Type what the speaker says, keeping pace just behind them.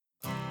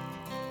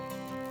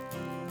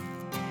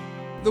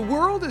The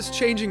world is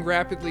changing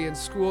rapidly and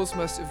schools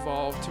must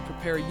evolve to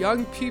prepare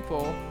young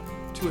people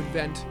to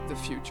invent the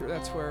future.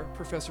 That's where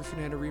Professor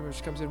Fernando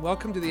Reimers comes in.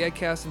 Welcome to the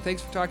EdCast, and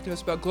thanks for talking to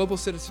us about global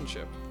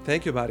citizenship.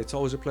 Thank you, Matt. It's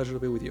always a pleasure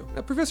to be with you.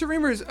 Now, Professor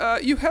Reimers,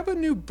 you have a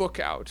new book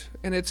out,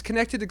 and it's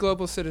connected to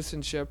global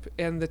citizenship,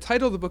 and the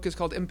title of the book is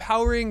called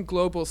Empowering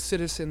Global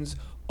Citizens,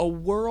 a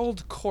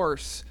World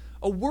Course.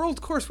 A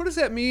world course, what does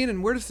that mean,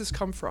 and where does this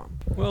come from?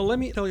 Well, let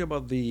me tell you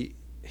about the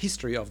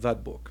history of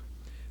that book.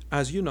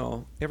 As you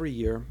know, every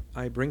year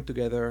I bring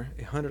together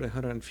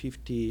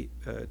 150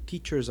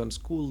 teachers and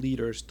school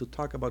leaders to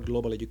talk about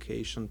global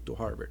education to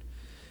Harvard.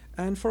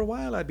 And for a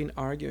while I've been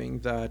arguing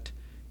that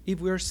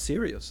if we're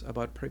serious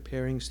about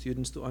preparing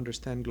students to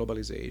understand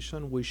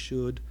globalization, we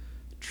should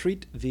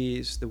treat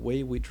these the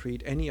way we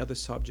treat any other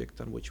subject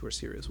on which we're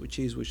serious, which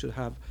is we should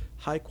have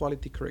high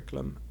quality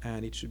curriculum,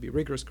 and it should be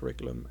rigorous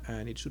curriculum,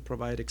 and it should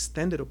provide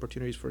extended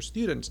opportunities for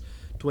students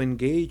to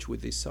engage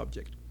with this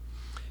subject.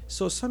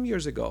 So some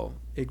years ago,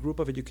 a group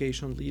of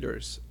education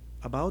leaders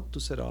about to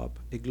set up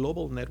a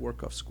global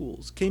network of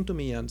schools came to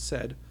me and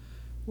said,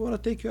 "We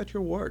want to take you at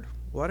your word.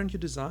 Why don't you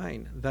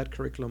design that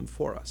curriculum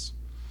for us?"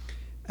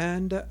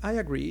 And I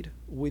agreed,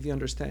 with the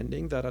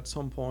understanding that at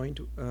some point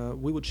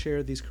we would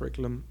share this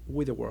curriculum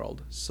with the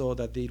world so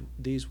that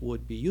these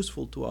would be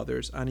useful to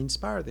others and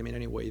inspire them in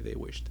any way they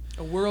wished.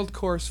 A world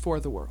course for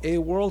the world. A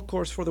world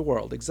course for the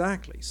world,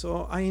 exactly.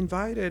 So I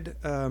invited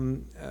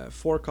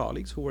 4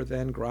 colleagues who were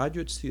then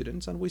graduate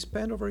students, and we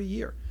spent over a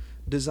year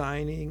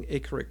designing a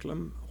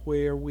curriculum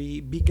where we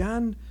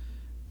began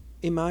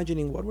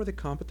imagining what were the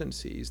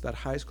competencies that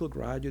high school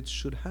graduates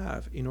should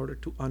have in order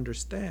to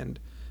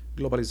understand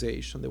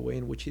globalization, the way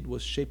in which it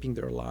was shaping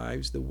their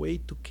lives, the way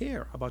to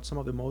care about some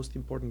of the most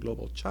important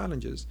global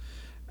challenges,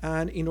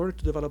 and in order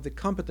to develop the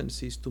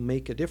competencies to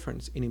make a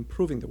difference in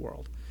improving the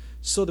world.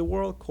 So the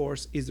World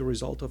Course is the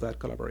result of that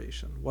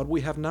collaboration. What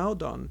we have now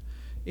done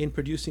in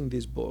producing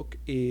this book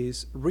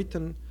is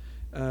written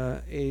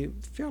a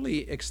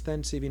fairly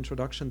extensive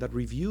introduction that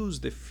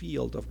reviews the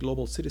field of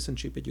global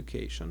citizenship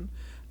education,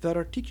 that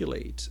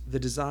articulates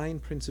the design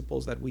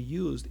principles that we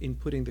used in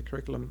putting the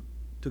curriculum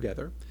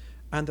together,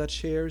 and that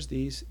shares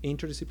this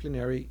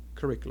interdisciplinary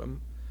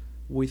curriculum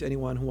with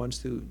anyone who wants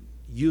to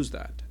use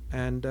that.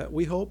 And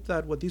we hope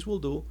that what this will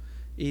do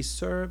is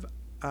serve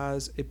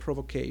as a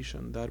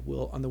provocation that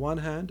will, on the one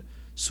hand,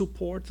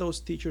 support those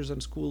teachers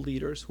and school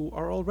leaders who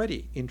are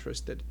already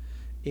interested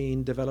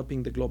in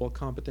developing the global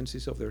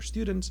competencies of their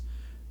students,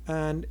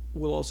 and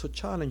will also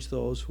challenge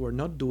those who are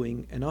not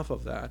doing enough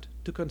of that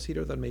to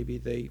consider that maybe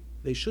they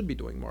should be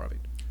doing more of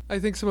it. I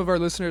think some of our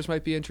listeners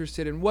might be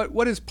interested in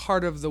what is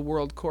part of the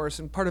World Course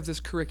and part of this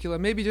curriculum,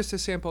 maybe just a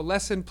sample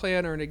lesson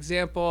plan or an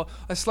example,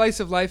 a slice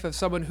of life of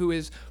someone who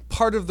is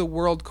part of the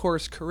World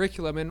Course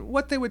curriculum and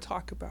what they would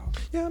talk about.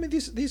 Yeah, I mean,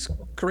 this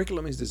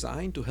curriculum is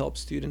designed to help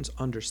students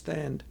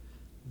understand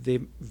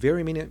the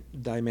very many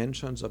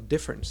dimensions of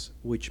difference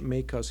which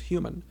make us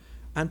human,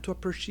 and to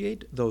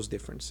appreciate those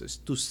differences,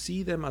 to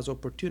see them as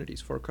opportunities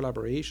for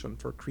collaboration,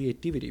 for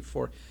creativity,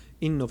 for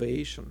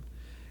innovation.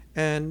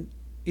 And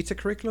it's a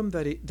curriculum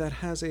that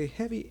has a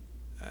heavy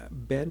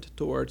bent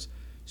towards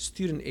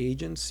student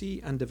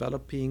agency and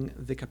developing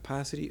the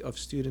capacity of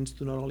students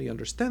to not only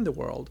understand the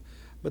world,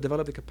 but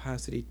develop the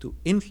capacity to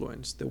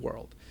influence the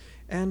world.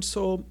 And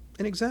so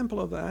an example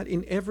of that,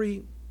 in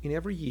every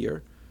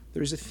year,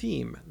 there is a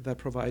theme that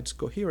provides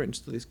coherence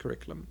to this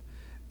curriculum.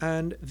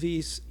 And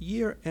this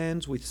year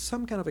ends with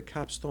some kind of a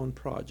capstone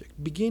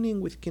project,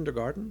 beginning with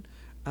kindergarten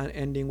and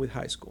ending with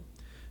high school.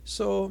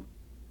 So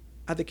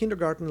at the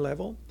kindergarten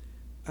level,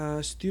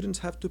 students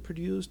have to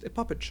produce a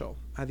puppet show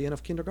at the end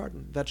of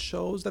kindergarten that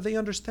shows that they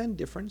understand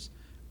difference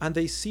and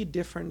they see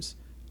difference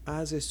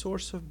as a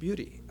source of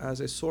beauty,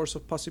 as a source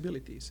of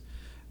possibilities.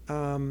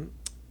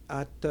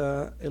 At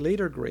a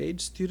later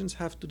grade, students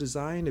have to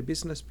design a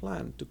business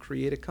plan to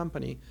create a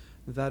company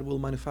that will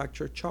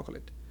manufacture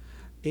chocolate.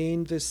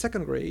 In the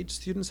second grade,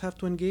 students have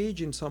to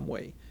engage in some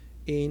way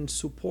in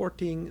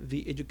supporting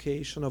the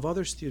education of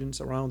other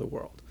students around the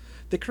world.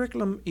 The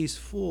curriculum is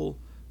full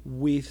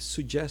with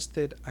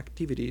suggested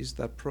activities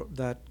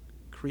that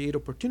create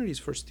opportunities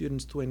for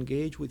students to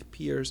engage with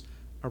peers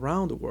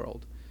around the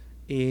world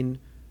in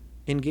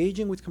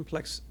engaging with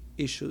complex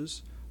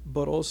issues,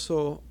 but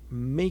also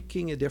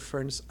making a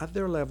difference at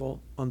their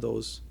level on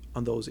those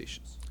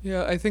issues.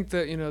 Yeah, I think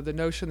that the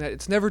notion that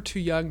it's never too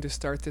young to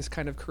start this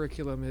kind of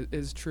curriculum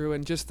is true,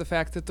 and just the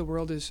fact that the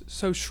world is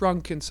so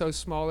shrunk and so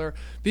smaller,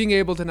 being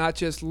able to not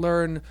just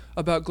learn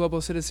about global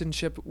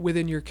citizenship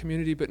within your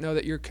community, but know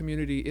that your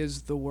community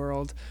is the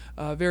world.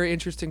 Very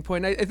interesting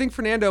point. I think,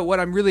 Fernando, what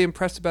I'm really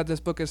impressed about this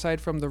book, aside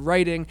from the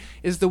writing,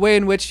 is the way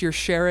in which you're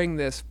sharing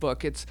this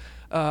book. It's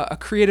a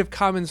Creative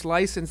Commons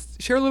license.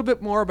 Share a little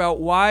bit more about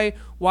why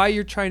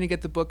you're trying to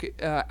get the book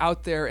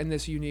out there in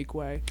this unique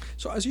way.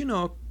 So as you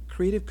know,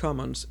 Creative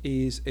Commons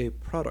is a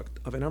product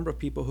of a number of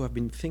people who have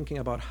been thinking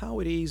about how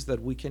it is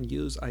that we can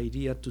use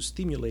idea to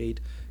stimulate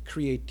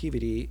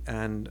creativity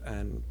and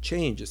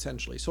change,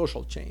 essentially,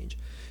 social change.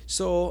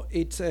 So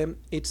it's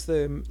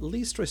the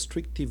least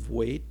restrictive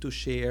way to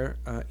share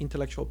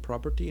intellectual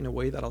property in a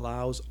way that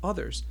allows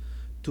others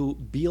to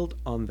build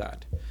on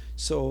that.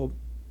 So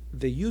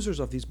the users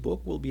of this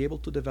book will be able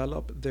to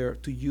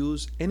to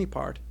use any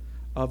part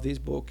of this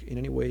book in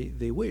any way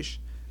they wish,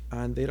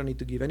 and they don't need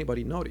to give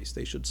anybody notice.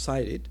 They should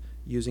cite it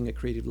using a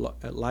creative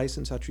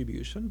license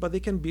attribution, but they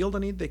can build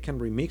on it, they can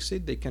remix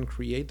it, they can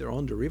create their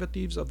own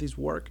derivatives of this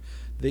work,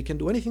 they can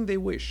do anything they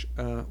wish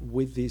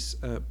with this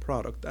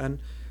product. And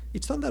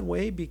it's done that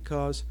way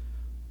because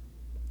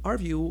our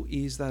view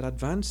is that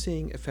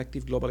advancing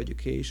effective global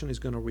education is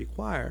going to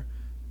require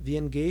the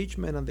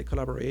engagement and the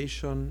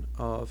collaboration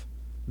of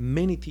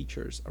many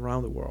teachers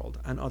around the world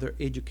and other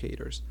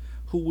educators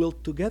who will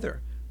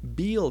together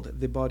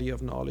build the body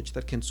of knowledge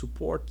that can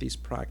support this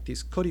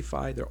practice,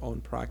 codify their own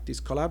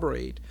practice,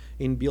 collaborate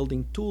in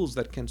building tools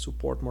that can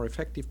support more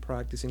effective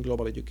practice in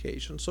global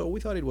education. So we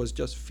thought it was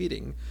just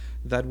fitting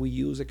that we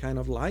use a kind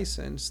of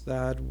license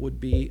that would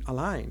be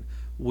aligned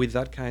with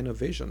that kind of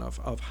vision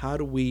of how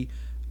do we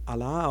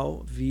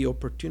allow the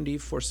opportunity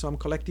for some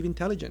collective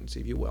intelligence,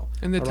 if you will,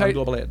 and around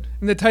global ed.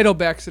 And the title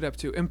backs it up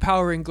too,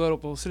 empowering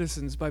global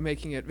citizens by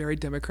making it very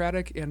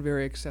democratic and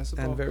very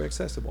accessible. And very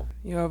accessible.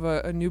 You have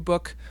a new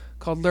book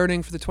called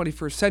Learning for the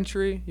 21st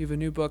Century. You have a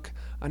new book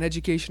on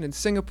education in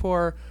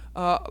Singapore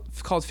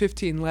called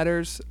 15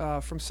 Letters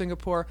from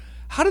Singapore.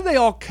 How do they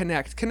all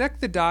connect?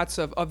 Connect the dots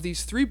of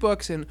these three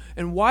books and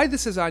why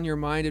this is on your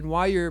mind and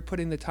why you're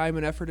putting the time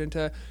and effort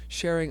into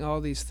sharing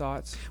all these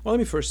thoughts. Well, let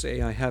me first say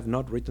I have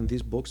not written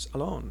these books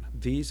alone.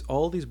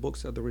 All these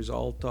books are the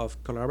result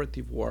of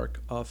collaborative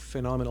work of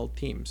phenomenal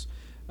teams,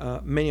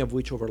 many of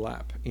which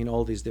overlap in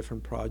all these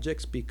different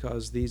projects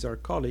because these are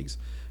colleagues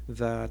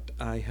that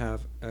I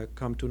have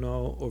come to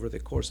know over the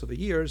course of the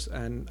years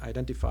and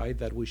identified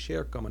that we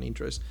share common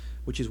interests,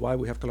 which is why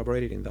we have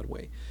collaborated in that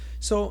way.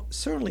 So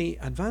certainly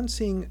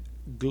advancing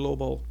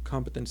global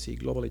competency,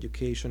 global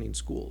education in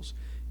schools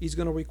is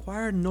going to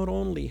require not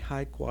only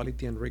high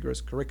quality and rigorous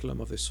curriculum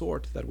of the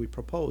sort that we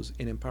propose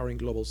in empowering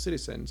global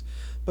citizens,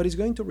 but it's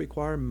going to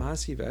require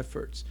massive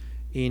efforts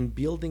in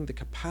building the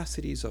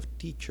capacities of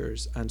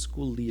teachers and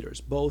school leaders,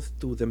 both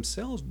to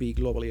themselves be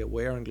globally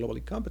aware and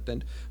globally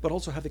competent, but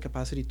also have the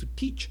capacity to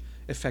teach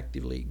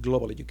effectively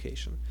global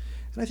education.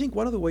 And I think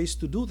one of the ways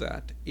to do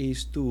that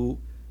is to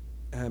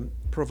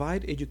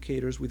provide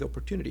educators with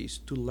opportunities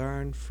to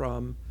learn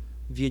from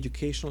the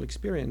educational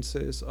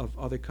experiences of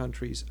other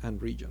countries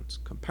and regions.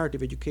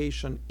 Comparative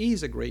education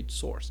is a great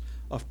source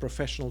of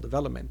professional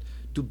development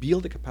to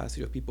build the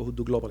capacity of people who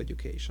do global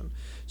education.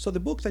 So the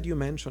book that you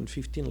mentioned,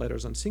 15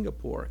 Letters on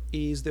Singapore,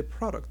 is the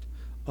product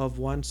of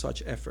one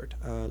such effort.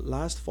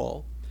 Last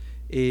fall,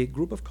 a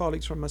group of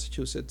colleagues from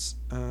Massachusetts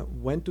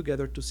went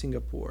together to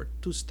Singapore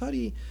to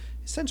study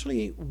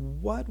essentially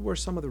what were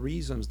some of the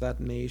reasons that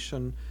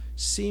nation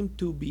seemed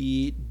to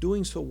be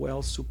doing so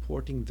well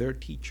supporting their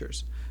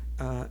teachers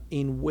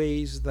in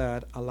ways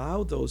that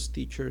allow those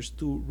teachers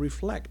to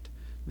reflect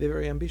the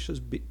very ambitious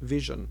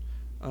vision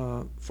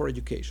for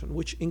education,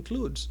 which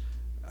includes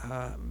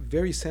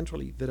very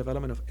centrally the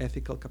development of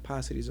ethical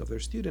capacities of their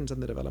students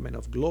and the development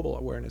of global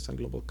awareness and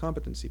global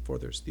competency for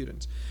their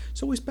students.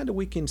 So we spent a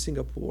week in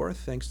Singapore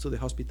thanks to the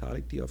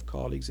hospitality of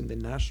colleagues in the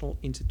National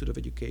Institute of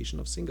Education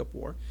of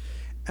Singapore,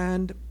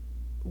 and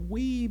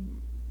we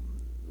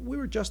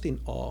were just in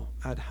awe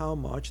at how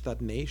much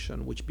that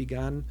nation, which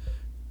began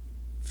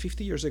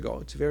 50 years ago,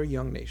 it's a very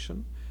young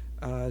nation,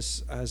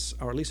 as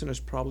our listeners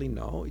probably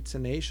know, it's a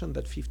nation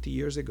that 50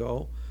 years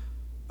ago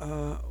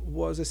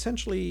was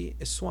essentially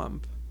a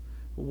swamp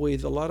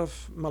with a lot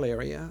of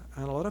malaria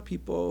and a lot of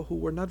people who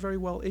were not very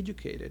well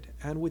educated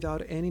and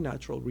without any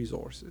natural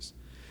resources.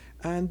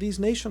 And this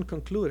nation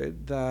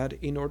concluded that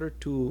in order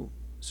to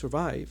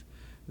survive,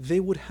 they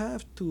would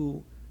have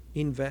to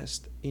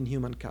invest in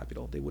human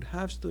capital. They would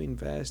have to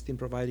invest in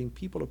providing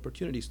people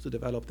opportunities to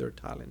develop their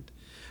talent.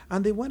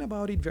 And they went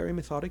about it very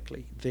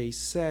methodically. They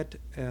set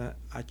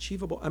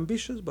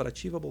ambitious but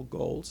achievable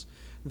goals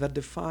that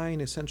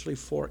define essentially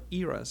 4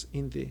 eras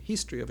in the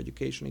history of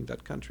education in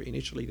that country.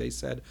 Initially, they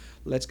said,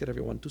 let's get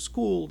everyone to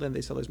school. Then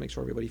they said, let's make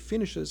sure everybody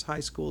finishes high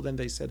school. Then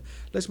they said,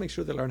 let's make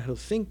sure they learn how to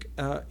think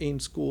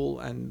in school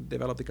and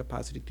develop the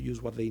capacity to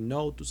use what they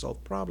know to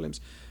solve problems.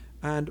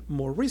 And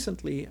more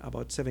recently,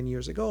 about 7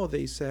 years ago,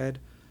 they said,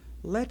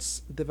 let's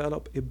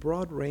develop a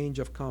broad range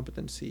of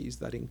competencies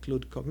that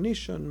include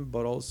cognition,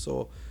 but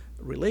also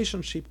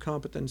relationship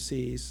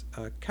competencies,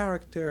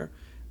 character,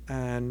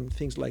 and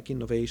things like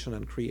innovation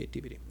and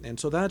creativity. And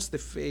so that's the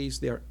phase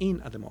they're in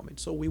at the moment.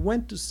 So we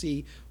went to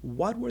see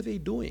what were they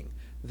doing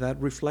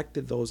that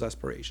reflected those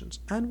aspirations.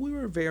 And we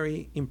were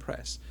very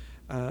impressed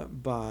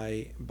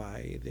by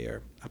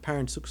their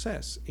apparent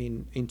success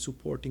in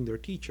supporting their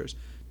teachers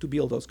to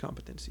build those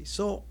competencies.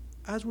 So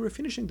as we were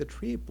finishing the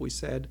trip, we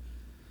said,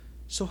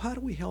 so how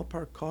do we help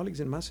our colleagues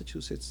in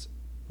Massachusetts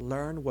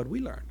learn what we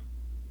learn?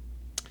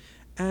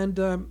 And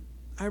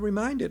I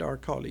reminded our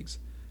colleagues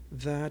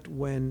that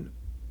when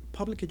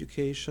public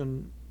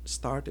education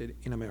started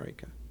in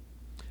America,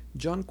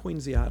 John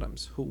Quincy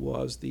Adams, who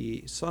was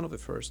the son of the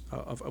first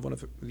of one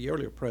of the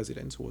earlier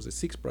presidents, who was the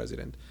sixth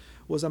president,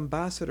 was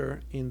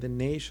ambassador in the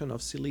nation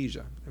of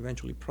Silesia,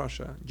 eventually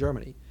Prussia,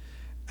 Germany.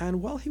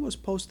 And while he was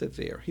posted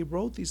there, he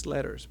wrote these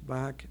letters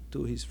back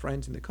to his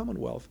friends in the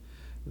Commonwealth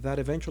that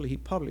eventually he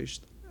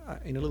published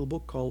in a little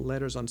book called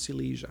Letters on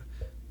Silesia,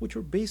 which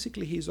were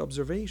basically his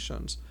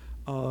observations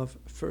of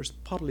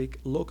first public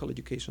local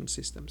education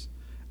systems.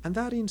 And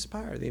that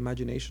inspired the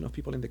imagination of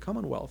people in the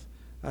Commonwealth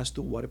as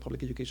to what a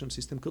public education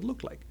system could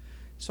look like.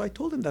 So I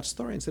told him that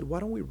story and said, why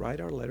don't we write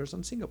our letters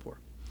on Singapore?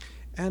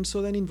 And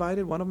so then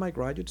invited one of my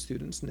graduate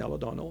students, Nell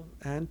O'Donnell,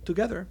 and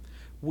together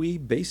we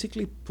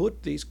basically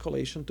put this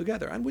collation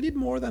together. And we did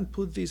more than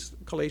put this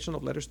collation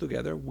of letters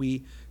together.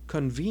 We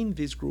convened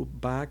this group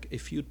back a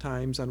few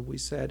times and we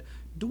said,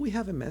 do we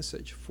have a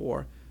message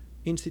for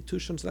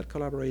institutions that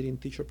collaborate in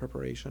teacher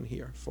preparation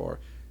here, for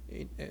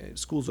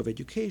schools of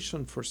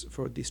education,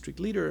 for district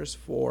leaders,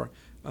 for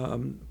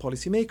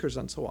policymakers,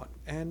 and so on.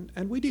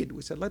 And we did.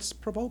 We said, let's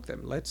provoke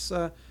them. Let's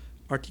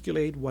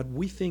articulate what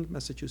we think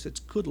Massachusetts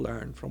could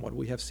learn from what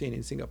we have seen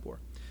in Singapore.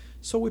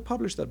 So we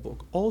published that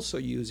book, also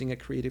using a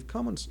Creative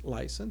Commons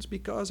license,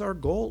 because our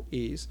goal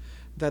is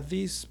that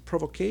this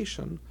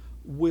provocation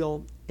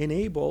will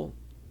enable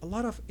a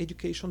lot of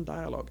education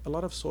dialogue, a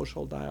lot of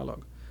social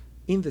dialogue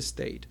in the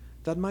state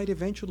that might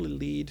eventually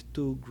lead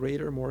to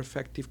greater, more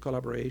effective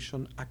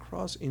collaboration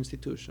across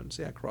institutions,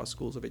 say across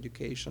schools of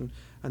education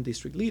and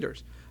district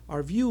leaders.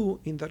 Our view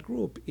in that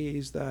group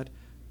is that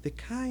the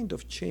kind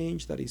of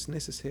change that is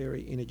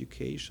necessary in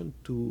education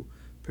to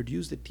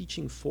produce the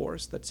teaching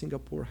force that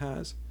Singapore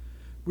has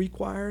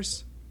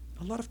requires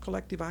a lot of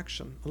collective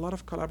action, a lot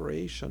of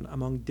collaboration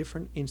among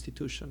different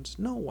institutions.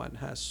 No one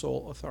has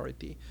sole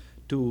authority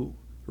to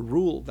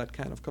rule that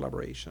kind of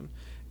collaboration.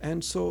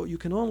 And so you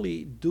can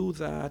only do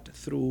that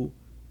through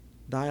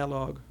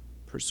dialogue,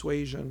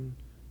 persuasion,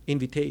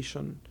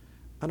 invitation.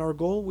 And our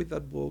goal with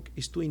that book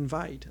is to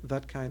invite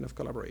that kind of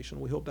collaboration.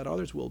 We hope that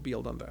others will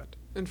build on that.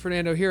 And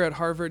Fernando, here at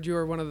Harvard, you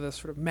are one of the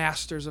sort of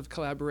masters of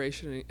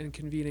collaboration and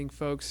convening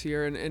folks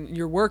here. And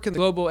your work in the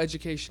Global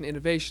Education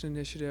Innovation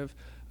Initiative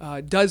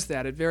does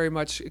that. It very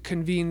much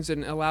convenes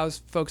and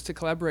allows folks to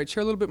collaborate.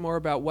 Share a little bit more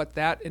about what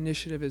that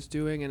initiative is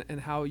doing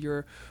and how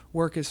your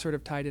work is sort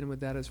of tied in with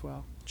that as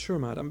well. Sure,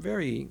 Matt. I'm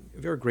very,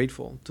 very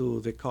grateful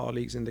to the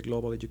colleagues in the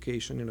Global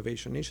Education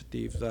Innovation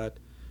Initiative that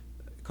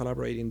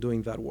collaborate in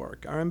doing that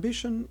work. Our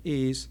ambition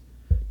is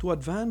to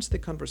advance the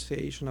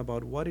conversation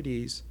about what it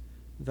is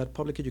that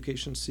public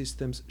education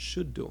systems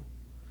should do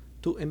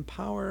to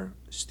empower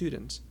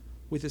students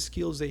with the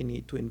skills they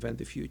need to invent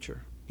the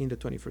future in the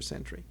 21st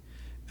century.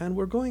 And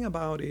we're going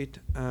about it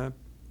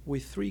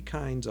with three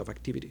kinds of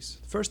activities.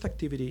 First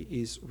activity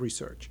is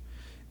research.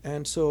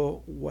 And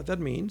so what that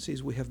means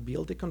is we have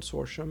built a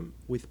consortium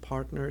with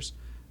partners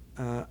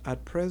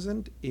at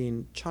present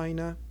in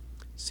China,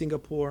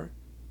 Singapore,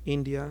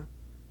 India,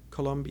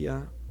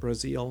 Colombia,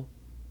 Brazil,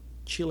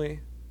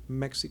 Chile,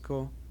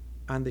 Mexico,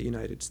 and the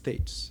United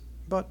States.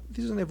 But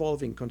this is an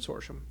evolving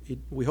consortium.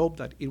 We hope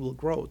that it will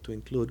grow to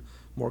include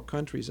more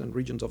countries and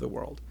regions of the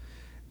world.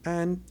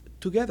 And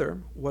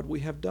together, what we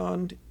have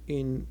done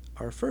in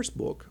our first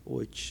book,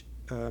 which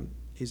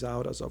is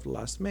out as of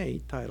last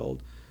May,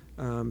 titled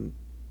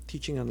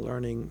Teaching and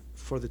Learning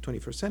for the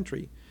 21st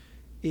Century,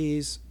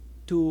 is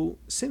to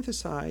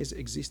synthesize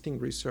existing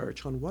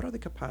research on what are the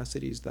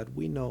capacities that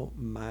we know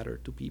matter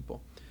to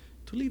people,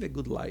 to live a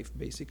good life,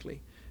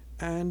 basically.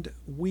 And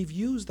we've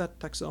used that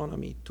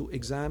taxonomy to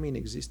examine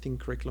existing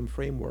curriculum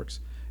frameworks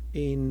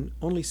in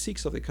only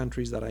 6 of the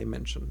countries that I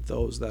mentioned,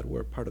 those that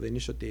were part of the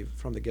initiative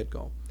from the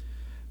get-go,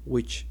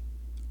 which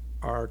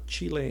are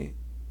Chile,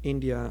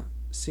 India,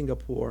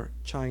 Singapore,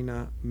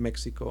 China,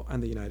 Mexico,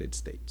 and the United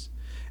States.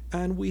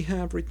 And we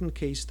have written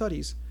case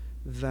studies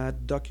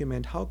that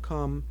document how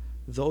come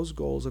those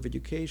goals of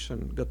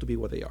education got to be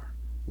what they are.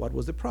 What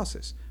was the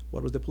process?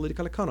 What was the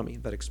political economy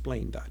that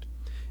explained that?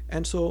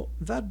 And so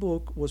that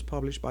book was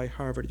published by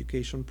Harvard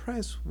Education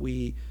Press.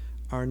 We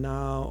are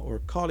now, or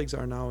colleagues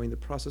are now, in the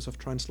process of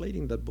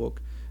translating that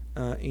book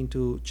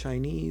into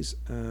Chinese,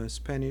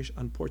 Spanish,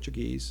 and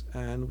Portuguese.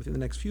 And within the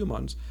next few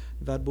months,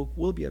 that book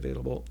will be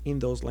available in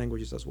those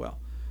languages as well.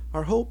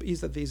 Our hope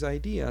is that these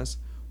ideas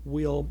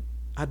will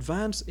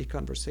advance a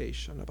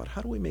conversation about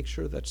how do we make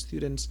sure that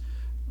students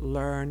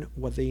learn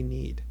what they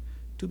need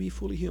to be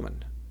fully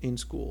human in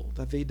school,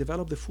 that they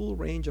develop the full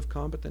range of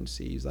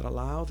competencies that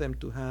allow them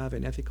to have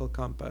an ethical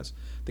compass,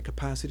 the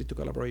capacity to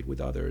collaborate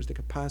with others, the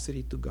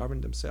capacity to govern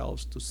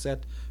themselves, to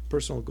set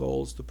personal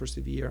goals, to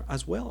persevere,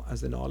 as well as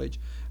the knowledge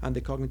and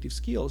the cognitive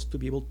skills to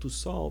be able to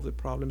solve the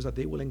problems that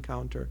they will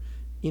encounter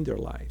in their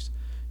lives.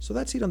 So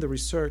that's it on the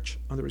research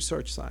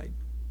side.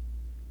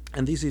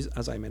 And this is,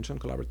 as I mentioned,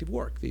 collaborative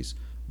work. This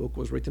book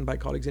was written by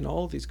colleagues in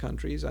all these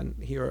countries, and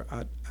here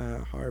at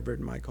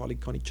Harvard, my colleague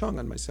Connie Chung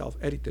and myself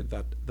edited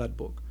that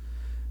book.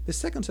 The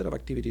second set of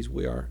activities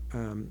we are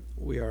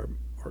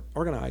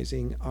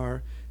organizing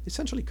are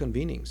essentially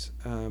convenings,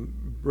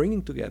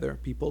 bringing together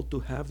people to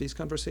have these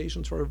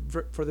conversations for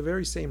the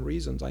very same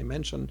reasons I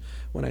mentioned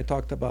when I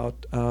talked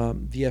about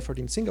the effort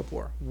in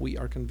Singapore. We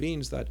are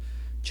convinced that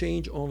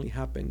change only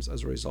happens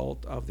as a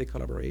result of the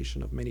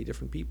collaboration of many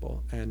different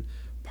people. And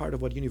part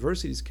of what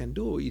universities can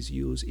do is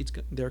use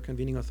their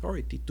convening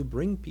authority to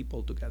bring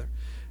people together.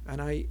 And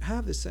I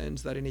have the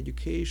sense that in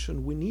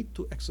education, we need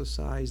to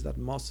exercise that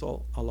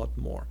muscle a lot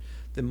more.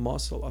 The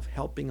muscle of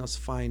helping us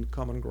find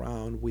common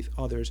ground with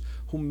others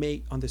who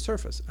may, on the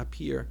surface,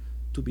 appear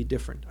to be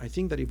different. I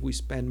think that if we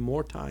spend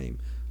more time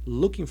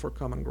looking for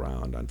common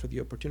ground and for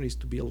the opportunities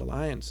to build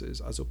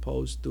alliances, as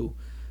opposed to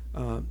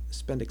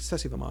spend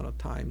excessive amount of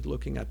time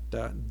looking at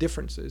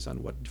differences and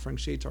what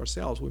differentiates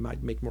ourselves, we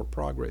might make more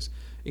progress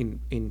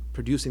in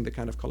producing the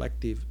kind of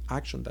collective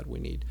action that we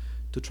need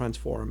to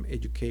transform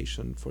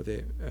education for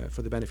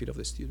the benefit of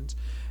the students.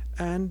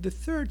 And the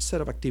third set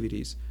of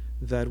activities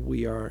that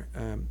we are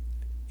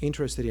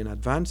interested in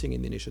advancing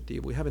in the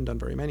initiative, we haven't done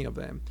very many of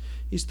them,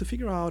 is to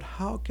figure out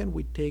how can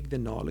we take the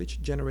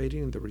knowledge generated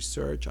in the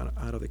research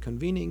out of the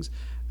convenings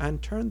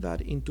and turn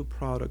that into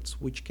products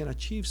which can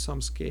achieve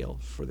some scale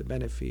for the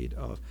benefit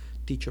of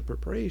teacher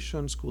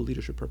preparation, school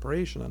leadership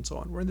preparation, and so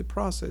on. We're in the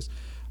process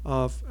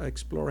of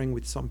exploring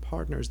with some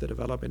partners the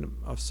development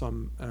of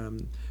some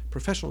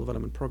professional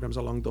development programs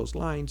along those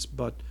lines,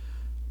 but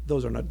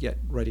those are not yet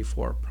ready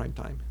for prime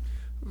time.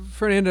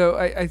 Fernando,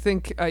 I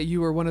think you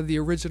were one of the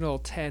original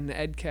 10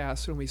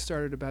 EdCasts when we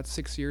started about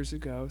 6 years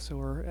ago. So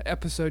we're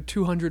episode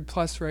 200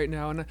 plus right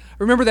now. And I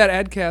remember that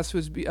EdCast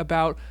was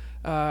about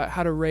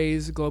how to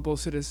raise global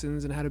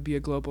citizens and how to be a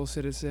global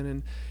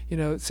citizen.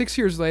 And, 6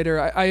 years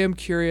later, I am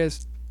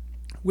curious,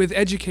 with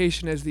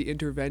education as the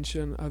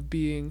intervention of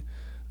being,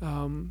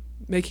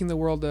 making the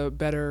world a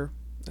better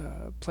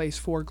place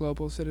for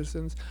global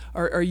citizens.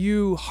 Are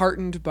you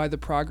heartened by the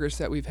progress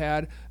that we've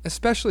had,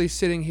 especially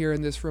sitting here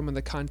in this room in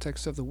the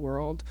context of the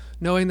world,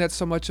 knowing that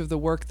so much of the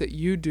work that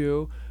you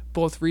do,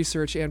 both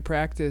research and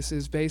practice,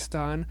 is based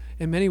on,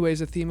 in many ways,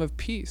 a theme of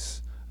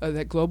peace,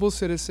 that global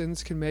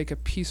citizens can make a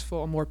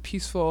more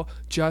peaceful,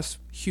 just,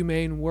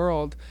 humane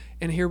world.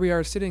 And here we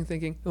are sitting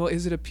thinking, well,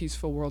 is it a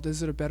peaceful world?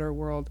 Is it a better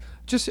world?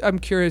 I'm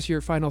curious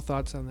your final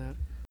thoughts on that.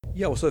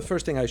 Yeah, well, so the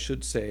first thing I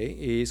should say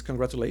is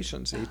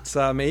congratulations. It's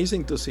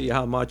amazing to see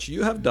how much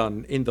you have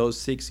done in those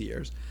 6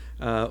 years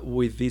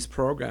with these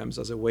programs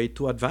as a way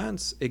to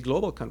advance a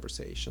global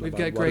conversation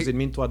about what does it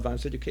mean to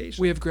advance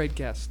education. We have great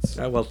guests.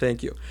 Well,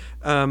 thank you.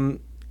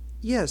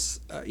 Yes,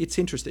 it's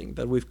interesting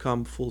that we've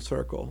come full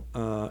circle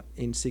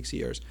in 6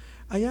 years.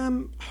 I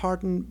am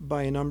heartened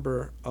by a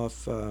number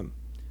of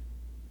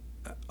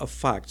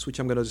facts, which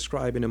I'm going to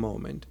describe in a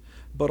moment,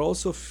 but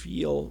also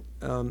feel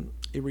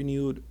a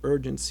renewed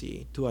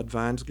urgency to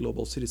advance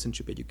global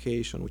citizenship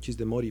education, which is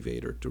the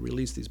motivator to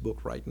release this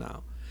book right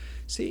now.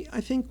 See, I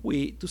think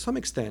to some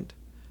extent,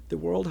 the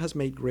world has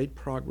made great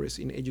progress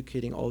in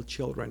educating all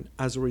children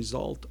as a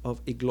result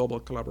of a global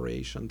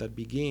collaboration that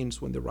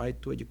begins when the right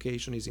to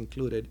education is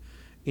included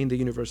in the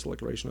Universal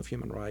Declaration of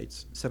Human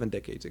Rights 7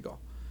 decades ago.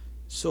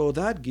 So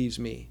that gives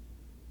me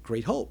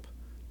great hope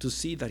to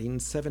see that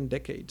in 7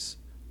 decades,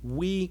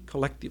 we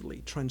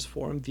collectively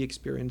transformed the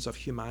experience of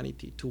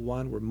humanity to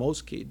one where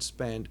most kids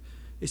spend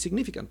a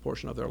significant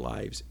portion of their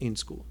lives in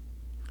school.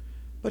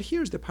 But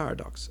here's the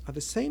paradox. At the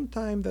same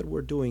time that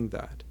we're doing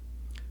that,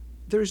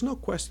 there is no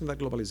question that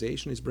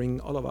globalization is bringing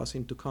all of us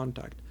into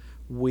contact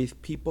with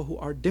people who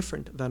are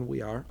different than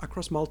we are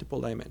across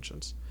multiple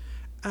dimensions.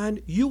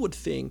 And you would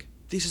think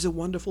this is a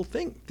wonderful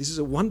thing. This is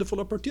a wonderful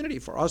opportunity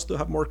for us to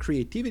have more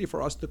creativity,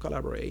 for us to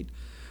collaborate.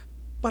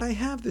 But I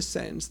have the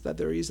sense that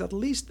there is at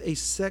least a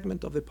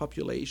segment of the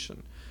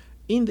population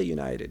in the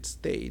United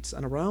States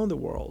and around the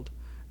world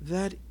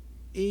that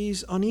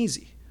is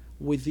uneasy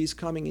with this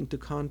coming into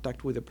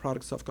contact with the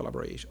products of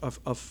collaboration,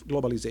 of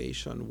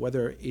globalization,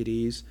 whether it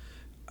is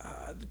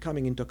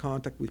coming into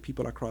contact with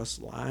people across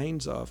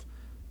lines of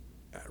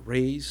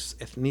race,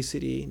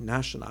 ethnicity,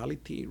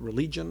 nationality,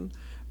 religion,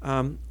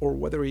 or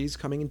whether it is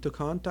coming into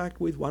contact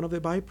with one of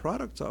the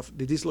byproducts of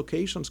the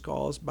dislocations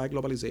caused by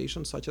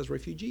globalization, such as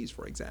refugees,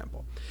 for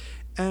example.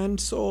 And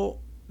so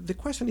the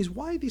question is,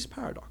 why this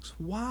paradox?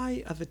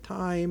 Why at the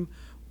time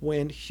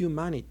when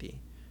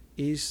humanity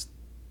is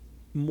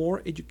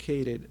more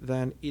educated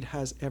than it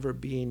has ever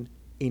been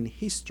in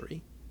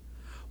history,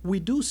 we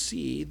do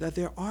see that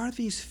there are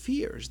these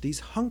fears,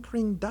 these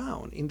hunkering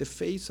down in the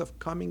face of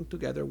coming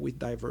together with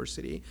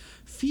diversity,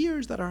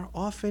 fears that are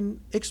often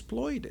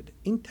exploited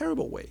in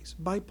terrible ways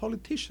by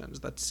politicians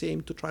that seem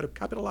to try to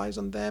capitalize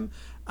on them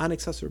and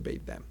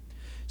exacerbate them.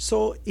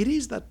 So it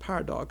is that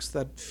paradox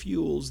that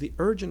fuels the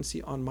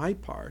urgency on my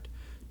part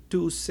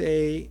to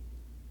say,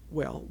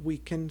 well, we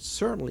can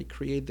certainly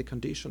create the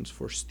conditions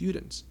for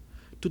students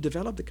to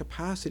develop the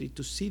capacity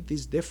to see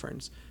this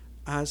difference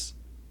as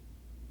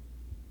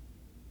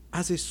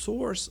a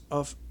source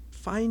of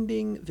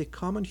finding the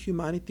common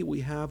humanity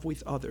we have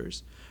with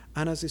others,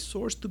 and as a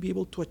source to be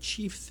able to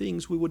achieve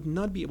things we would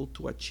not be able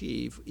to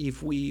achieve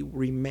if we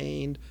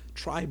remained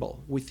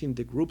tribal within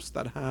the groups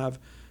that have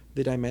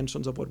the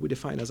dimensions of what we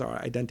define as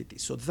our identity.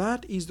 So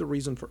that is the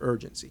reason for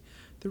urgency.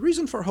 The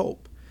reason for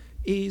hope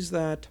is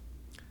that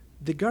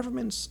the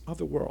governments of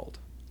the world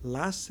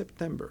last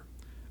September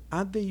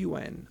at the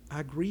UN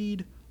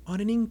agreed on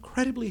an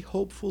incredibly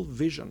hopeful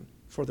vision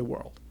for the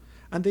world.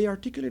 And they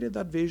articulated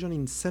that vision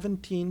in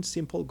 17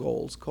 simple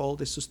goals called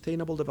the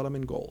Sustainable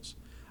Development Goals.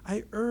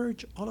 I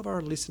urge all of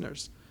our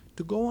listeners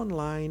to go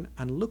online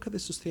and look at the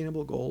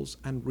Sustainable Goals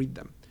and read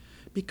them.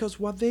 Because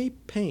what they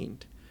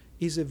paint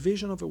is a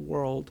vision of a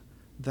world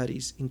that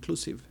is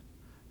inclusive,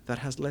 that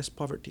has less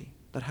poverty,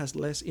 that has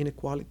less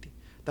inequality,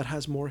 that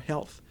has more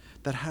health,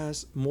 that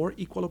has more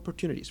equal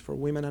opportunities for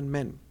women and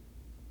men,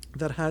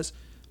 that has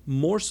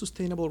more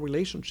sustainable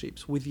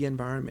relationships with the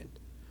environment.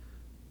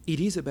 It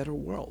is a better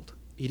world.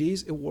 It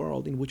is a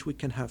world in which we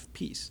can have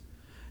peace.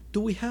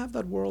 Do we have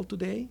that world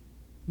today?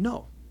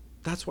 No.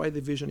 That's why the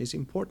vision is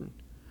important.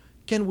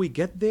 Can we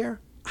get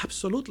there?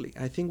 Absolutely.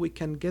 I think we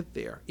can get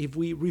there. If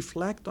we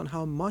reflect on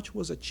how much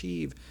was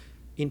achieved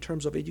in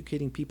terms of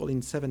educating people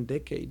in 7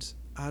 decades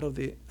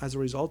as a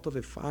result of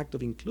the fact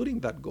of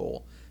including that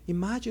goal,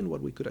 imagine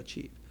what we could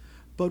achieve.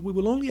 But we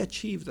will only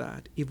achieve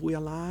that if we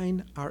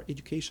align our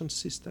education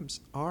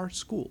systems, our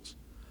schools,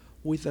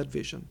 with that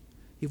vision.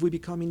 If we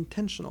become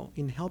intentional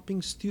in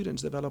helping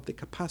students develop the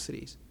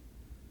capacities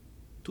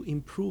to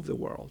improve the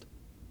world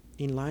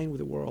in line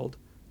with a world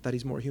that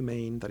is more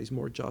humane, that is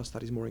more just,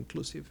 that is more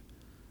inclusive.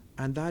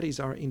 And that is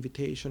our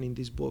invitation in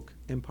this book,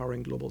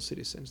 Empowering Global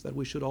Citizens, that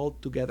we should all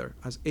together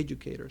as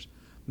educators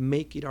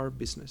make it our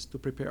business to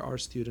prepare our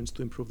students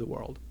to improve the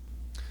world.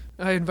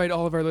 I invite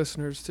all of our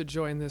listeners to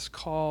join this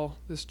call,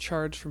 this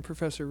charge from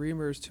Professor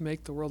Reimers to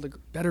make the world a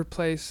better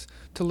place,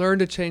 to learn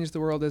to change the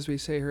world, as we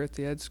say here at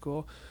the Ed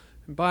School.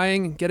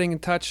 Buying, getting in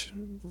touch,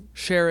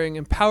 sharing,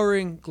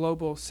 Empowering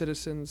Global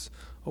Citizens,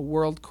 a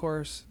world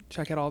course.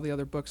 Check out all the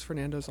other books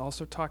Fernando's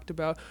also talked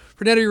about.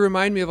 Fernando, you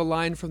remind me of a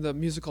line from the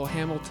musical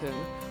Hamilton.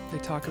 They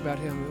talk about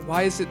him.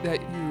 Why is it that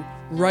you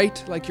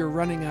write like you're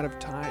running out of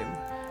time?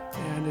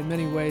 And in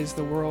many ways,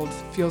 the world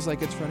feels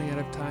like it's running out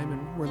of time,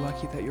 and we're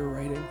lucky that you're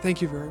writing.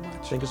 Thank you very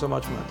much. Thank you so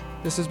much,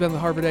 Matt. This has been the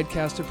Harvard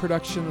EdCast, a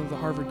production of the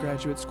Harvard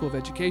Graduate School of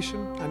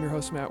Education. I'm your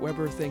host, Matt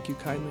Weber. Thank you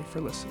kindly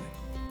for listening.